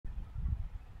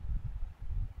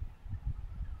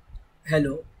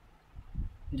Hello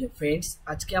dear friends,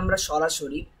 আজকে আমরা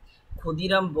সরাসরি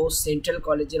ক্ষুদিরাম বোস সেন্ট্রাল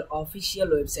কলেজের অফিসিয়াল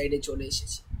ওয়েবসাইটে চলে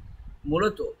এসেছি।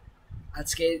 মূলত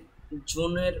আজকে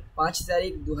জুনের 5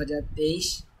 তারিখ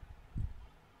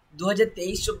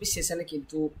 2023-24 সেশনে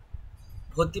কিন্তু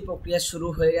ভর্তি প্রক্রিয়া শুরু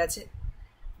হয়ে গেছে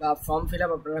বা ফর্ম ফিল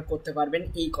আপ আপনারা করতে পারবেন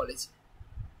এই কলেজে।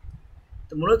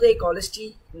 তো মূলত এই কলেজটি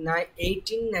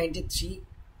 1893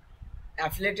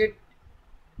 অ্যাফিলিয়েটেড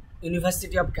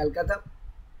ইউনিভার্সিটি অফ ক্যালকাটা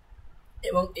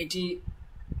এবং এটি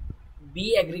বি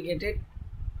অ্যাগ্রিগেটেড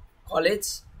কলেজ।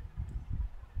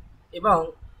 এবং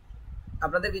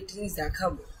আপনাদেরকে একটি জিনিস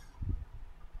দেখাবো,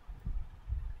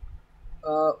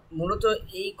 মূলত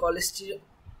এই কলেজটির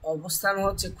অবস্থান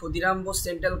হচ্ছে ক্ষুদিরাম বোস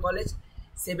সেন্ট্রাল কলেজ,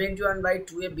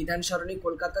 71/2 বিধান সরণি,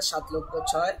 কলকাতা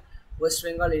 7,06,000, ওয়েস্ট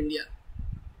বেঙ্গল, ইন্ডিয়া।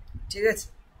 ঠিক আছে,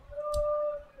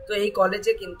 তো এই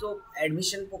কলেজে কিন্তু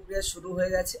অ্যাডমিশন প্রক্রিয়া শুরু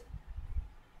হয়ে গেছে।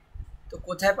 তো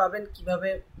কোথায় পাবেন, কিভাবে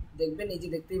দেখবেন, এই যে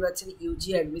দেখতেই পাচ্ছেন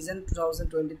ইউজি অ্যাডমিশন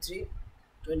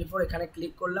 2023-24, এখানে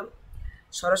ক্লিক করলাম।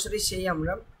 সরাসরি সেই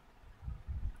আমরা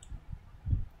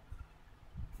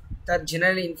তার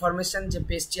জেনারেল ইনফরমেশন যে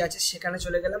পেজটি আছে সেখানে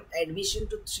চলে গেলাম। অ্যাডমিশন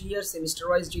টু 3 ইয়ার semester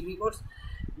wise degree course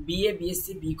BA,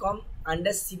 BSc, BCom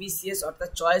under CBCS অর্থাৎ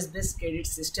choice based credit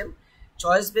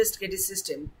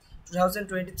system.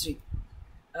 2023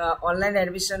 online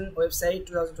admission website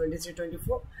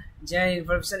 2023-24। General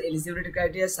information, eligibility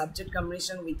criteria, subject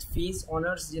combination with fees,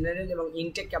 honours, general এবং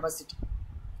ইনটেক ক্যাপাসিটি।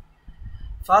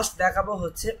 ফার্স্ট দেখাবো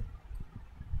হচ্ছে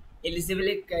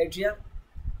eligibility criteria.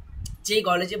 যেই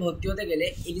কলেজে ভর্তি হতে গেলে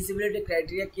eligibility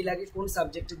criteria কী লাগে, কোন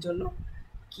সাবজেক্টের জন্য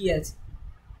কী আছে,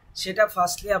 সেটা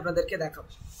ফার্স্টলি আপনাদেরকে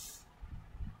দেখাবো।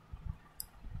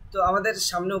 তো আমাদের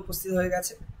সামনে উপস্থিত হয়ে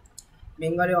গেছে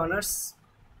বেঙ্গলি অনার্স,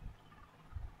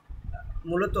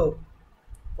 মূলত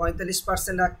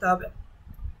 45% রাখতে হবে।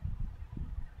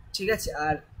 ঠিক আছে,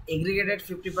 আর এগ্রিগেটেড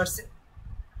 50%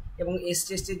 এবং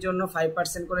এসটি এসটির জন্য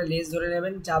 5% করে লেস ধরে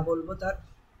নেবেন, যা বলবো তার।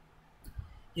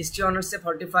 হিস্ট্রি অনার্সে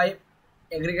 45,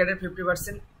 এগ্রিগেটেড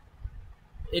 50%।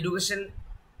 এডুকেশন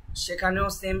সেখানেও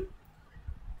সেম,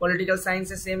 পলিটিক্যাল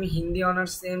সায়েন্সে same, Hindi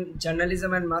honours same,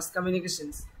 journalism and mass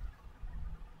communications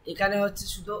এখানে হচ্ছে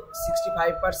শুধু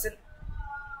 65%।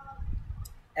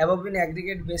 Above in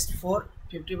aggregate best 4,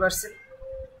 50%।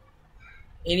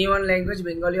 Any one language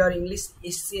Bengali R English,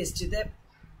 SC এসটিতে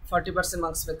 40%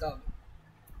 marks পেতে হবে।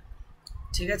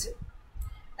 ঠিক আছে,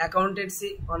 accountancy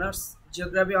honours,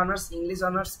 geography honours, English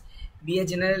honours, BA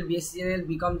general, BSc general,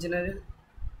 BCom general,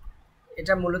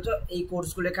 এটা মূলত এই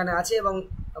কোর্সগুলো এখানে আছে এবং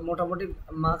মোটামুটি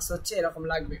মার্কস হচ্ছে এরকম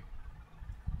লাগবে।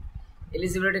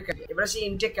 এলিজিবিলিটি, এবার আসি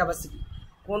ইনটেক ক্যাপাসিটি,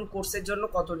 কোন কোর্সের জন্য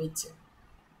কত নিচ্ছে।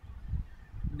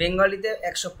 বেঙ্গলিতে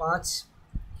 105,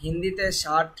 হিন্দিতে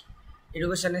 60,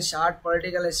 এডুকেশনে 60,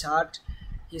 পলিটিক্যালে 60,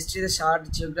 হিস্ট্রিতে 60,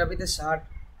 জিওগ্রাফিতে 60,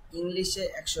 ইংলিশে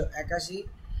 181,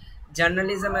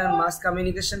 জার্নালিজম অ্যান্ড মাস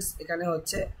কমিউনিকেশনস এখানে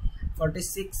হচ্ছে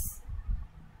 46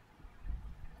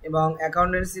 এবং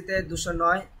অ্যাকাউন্টেন্সিতে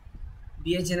 209,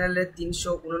 বিএ জেনারেলে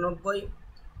 389,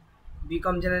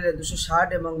 বিকম জেনারেলে 260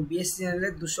 এবং বিএসসি জেনারেলে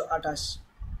 228।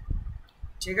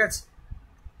 ঠিক আছে,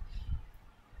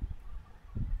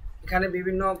 এখানে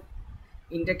বিভিন্ন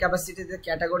ইনটেক ক্যাপাসিটিতে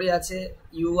ক্যাটাগরি আছে,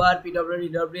 UR, PWD,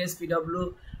 EWS,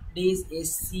 PWD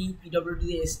SC, PWD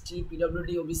ST,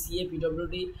 PWD OBC A,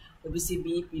 PWD OBC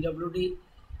B, PWD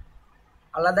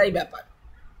আলাদাই ব্যাপার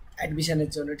অ্যাডমিশনের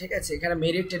জন্য। ঠিক আছে, এখানে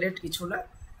মেরিট টেরিট কিছু না,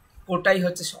 কোটাই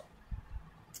হচ্ছে সব।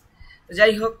 তো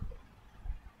যাই হোক,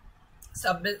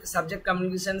 সাবজেক্ট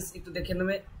কমিউনিকেশনস একটু দেখে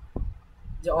নেবে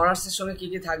যে অনার্সের সঙ্গে কী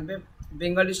কী থাকবে।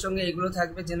 বেঙ্গলির সঙ্গে এগুলো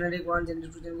থাকবে, জেনারিক 1,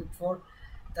 জেনারিক 2, জেনারিক 4,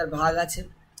 তার ভাগ আছে।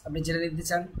 আপনি জেনে নিতে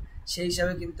চান সেই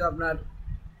হিসাবে কিন্তু আপনার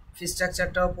ফি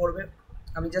স্ট্রাকচারটাও পড়বে।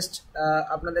 আমি জাস্ট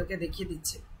আপনাদেরকে দেখিয়ে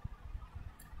দিচ্ছি,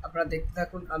 আপনারা দেখতে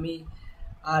থাকুন। আমি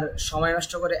আর সময়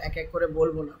নষ্ট করে এক এক করে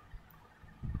বলবো না,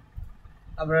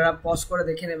 আপনারা পজ করে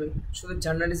দেখে নেবেন। শুধু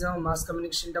জার্নালিজম এবং মাস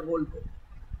কমিউনিকেশনটা বলবো,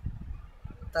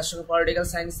 তার সঙ্গে পলিটিক্যাল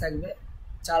সায়েন্স থাকবে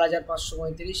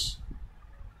 4,535।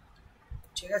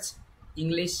 ঠিক আছে,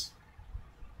 ইংলিশ,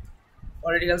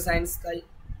 পলিটিক্যাল সায়েন্স তাই,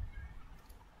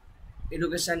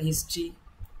 এডুকেশন, হিস্ট্রি,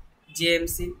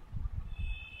 জেএমসি।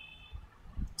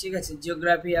 ঠিক আছে,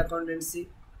 জিওগ্রাফি, অ্যাকাউন্টেন্সি,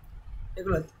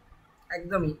 এগুলো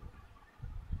একদমই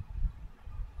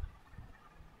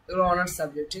এগুলো অনার্স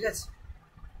সাবজেক্ট। ঠিক আছে,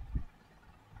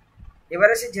 এবার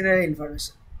আসি জেনারেল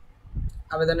ইনফরমেশন।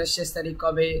 আবেদনের শেষ তারিখ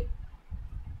কবে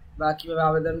বা কীভাবে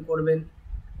আবেদন করবেন,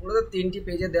 মূলত 3টি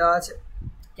পেজে দেওয়া আছে।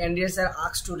 Candidates are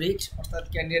ask to read, অর্থাৎ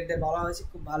ক্যান্ডিডেটদের বলা হয়েছে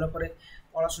খুব ভালো করে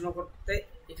পড়াশুনো করতে,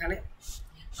 এখানে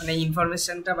মানে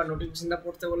ইনফরমেশনটা বা নোটিফিকেশনটা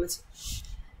পড়তে বলেছে।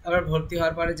 তারপর ভর্তি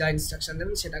হওয়ার পরে যা ইনস্ট্রাকশন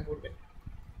দেবেন সেটা করবেন।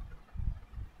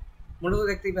 মূলত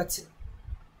দেখতেই পাচ্ছেন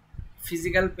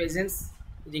ফিজিক্যাল প্রেজেন্স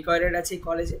রিকোয়ার্ড আছে এই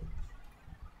কলেজে।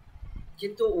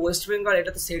 কিন্তু ওয়েস্ট বেঙ্গল,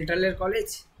 এটা তো সেন্ট্রালের কলেজ,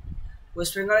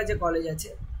 ওয়েস্ট বেঙ্গলের যে কলেজ আছে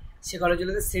সে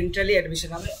কলেজগুলোতে সেন্ট্রালি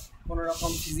অ্যাডমিশন হবে, কোনো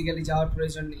রকম ফিজিক্যালি যাওয়ার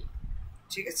প্রয়োজন নেই।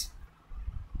 ঠিক আছে,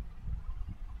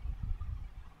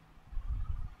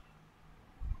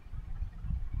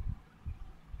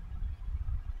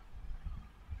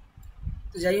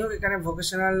 তো যাই হোক, এখানে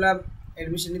ভোকেশনাল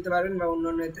অ্যাডমিশন নিতে পারবেন বা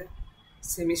অন্যান্য এতে।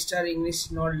 Semester English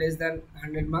not less than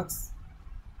 100 marks,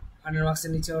 100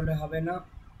 মার্কসের নিচে হলে হবে না।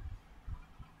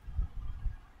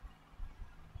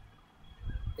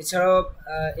 এছাড়াও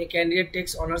এ candidate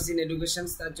text honours in education,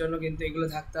 তার জন্য কিন্তু এগুলো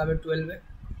থাকতে হবে 12-এ।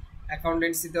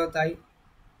 অ্যাকাউন্টেন্সিতেও তাই,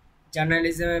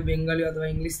 জার্নালিজমে বেঙ্গলি অথবা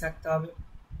ইংলিশ থাকতে হবে।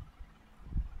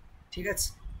 ঠিক আছে,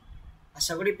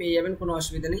 আশা করি পেয়ে যাবেন, কোনো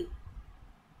অসুবিধা নেই।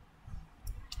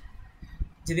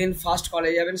 যেদিন ফার্স্ট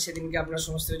কলেজ যাবেন সেদিনকে আপনার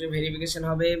সমস্ত কিছু ভেরিফিকেশন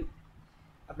হবে।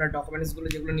 আপনার ডকুমেন্টসগুলো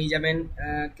যেগুলো নিয়ে যাবেন,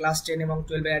 ক্লাস 10 এবং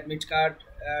 12-এর অ্যাডমিট কার্ড,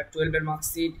 12-এর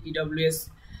মার্কশিট, ইডব্লিউএস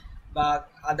বা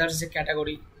আদার্স যে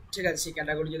ক্যাটাগরি, ঠিক আছে, সেই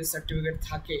ক্যাটাগরি যদি সার্টিফিকেট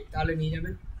থাকে তাহলে নিয়ে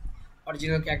যাবেন।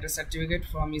 Original character certificate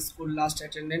from school last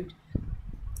attendant,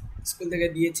 school থেকে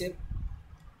দিয়েছে।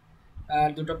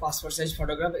 দুটো পাসপোর্ট সাইজ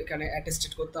ফটোগ্রাফ, এখানে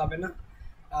অ্যাটেস্টেড করতে হবে না,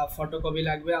 ফটোকপি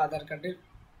লাগবে আধার কার্ডের।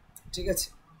 ঠিক আছে,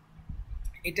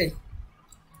 এটাই,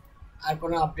 আর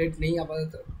কোনো আপডেট নেই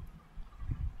আপাতত।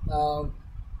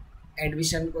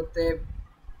 অ্যাডমিশন করতে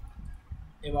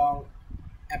এবং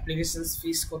অ্যাপ্লিকেশন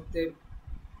ফিস করতে,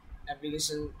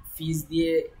 অ্যাপ্লিকেশন ফিস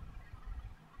দিয়ে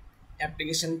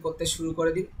অ্যাপ্লিকেশন করতে শুরু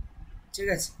করে দিন। ঠিক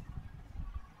আছে,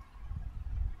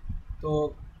 তো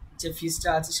যে ফিসটা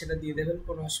আছে সেটা দিয়ে দেবেন,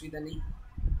 কোনো অসুবিধা নেই।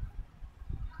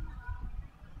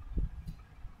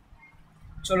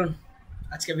 চলুন,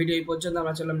 আজকে ভিডিও এই পর্যন্ত,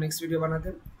 আমরা চললাম নেক্সট ভিডিও বানাতে।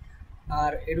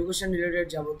 আর এডুকেশন রিলেটেড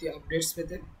যাবতীয় আপডেটস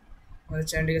পেতে আমাদের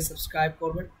চ্যানেলটিকে সাবস্ক্রাইব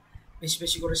করবেন, বেশি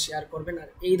বেশি করে শেয়ার করবেন। আর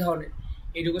এই ধরনের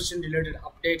এডুকেশন রিলেটেড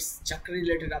আপডেটস, চাকরি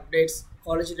related updates,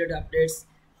 college related updates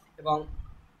এবং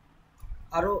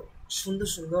আরও সুন্দর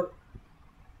সুন্দর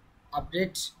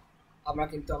আপডেট আমরা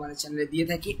কিন্তু আমাদের চ্যানেলে দিয়ে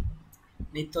থাকি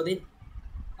নিত্যদিন।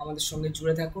 আমাদের সঙ্গে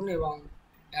জুড়ে থাকুন এবং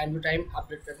টাইম টু টাইম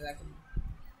আপডেট পেতে থাকুন।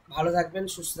 ভালো থাকবেন,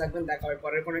 সুস্থ থাকবেন, দেখা হবে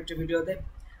পরের কোনো একটা ভিডিওতে।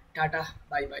 Tata,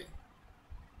 bye bye.